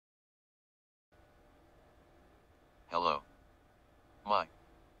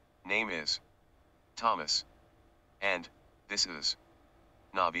name is Thomas. And this is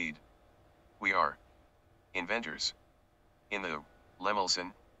Navid. We are inventors in the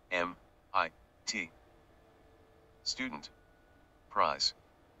Lemelson MIT Student Prize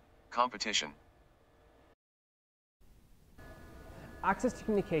competition. Access to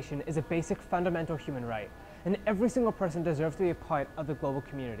communication is a basic fundamental human right, and every single person deserves to be a part of the global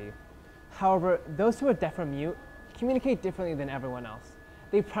community. However, those who are deaf or mute communicate differently than everyone else.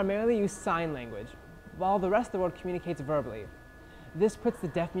 They primarily use sign language, while the rest of the world communicates verbally. This puts the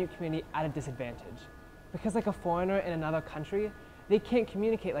deaf-mute community at a disadvantage, because like a foreigner in another country, they can't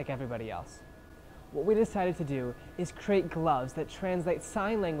communicate like everybody else. What we decided to do is create gloves that translate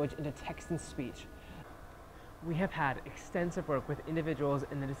sign language into text and speech. We have had extensive work with individuals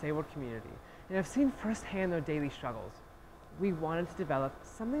in the disabled community and have seen firsthand their daily struggles. We wanted to develop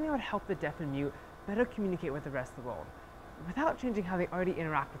something that would help the deaf and mute better communicate with the rest of the world, without changing how they already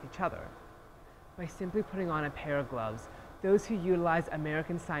interact with each other. By simply putting on a pair of gloves, those who utilize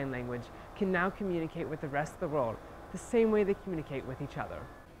American Sign Language can now communicate with the rest of the world the same way they communicate with each other.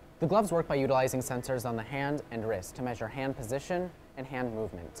 The gloves work by utilizing sensors on the hand and wrist to measure hand position and hand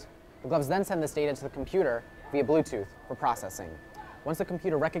movement. The gloves then send this data to the computer via Bluetooth for processing. Once the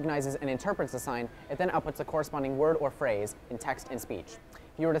computer recognizes and interprets the sign, it then outputs a corresponding word or phrase in text and speech.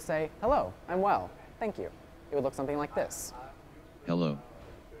 If you were to say, "Hello, I'm well, thank you," it would look something like this. Hello.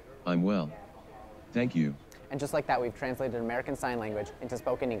 I'm well. Thank you. And just like that, we've translated American Sign Language into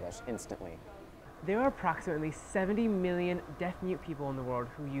spoken English instantly. There are approximately 70 million deaf-mute people in the world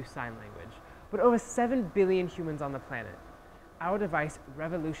who use sign language, but over 7 billion humans on the planet. Our device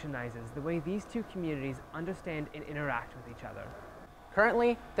revolutionizes the way these two communities understand and interact with each other.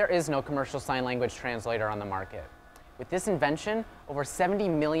 Currently, there is no commercial sign language translator on the market. With this invention, over 70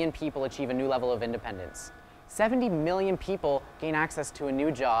 million people achieve a new level of independence. 70 million people gain access to a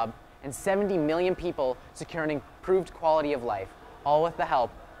new job, and 70 million people secure an improved quality of life, all with the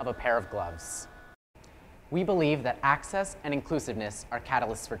help of a pair of gloves. We believe that access and inclusiveness are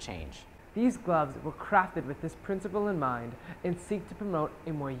catalysts for change. These gloves were crafted with this principle in mind and seek to promote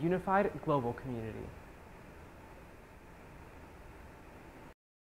a more unified global community.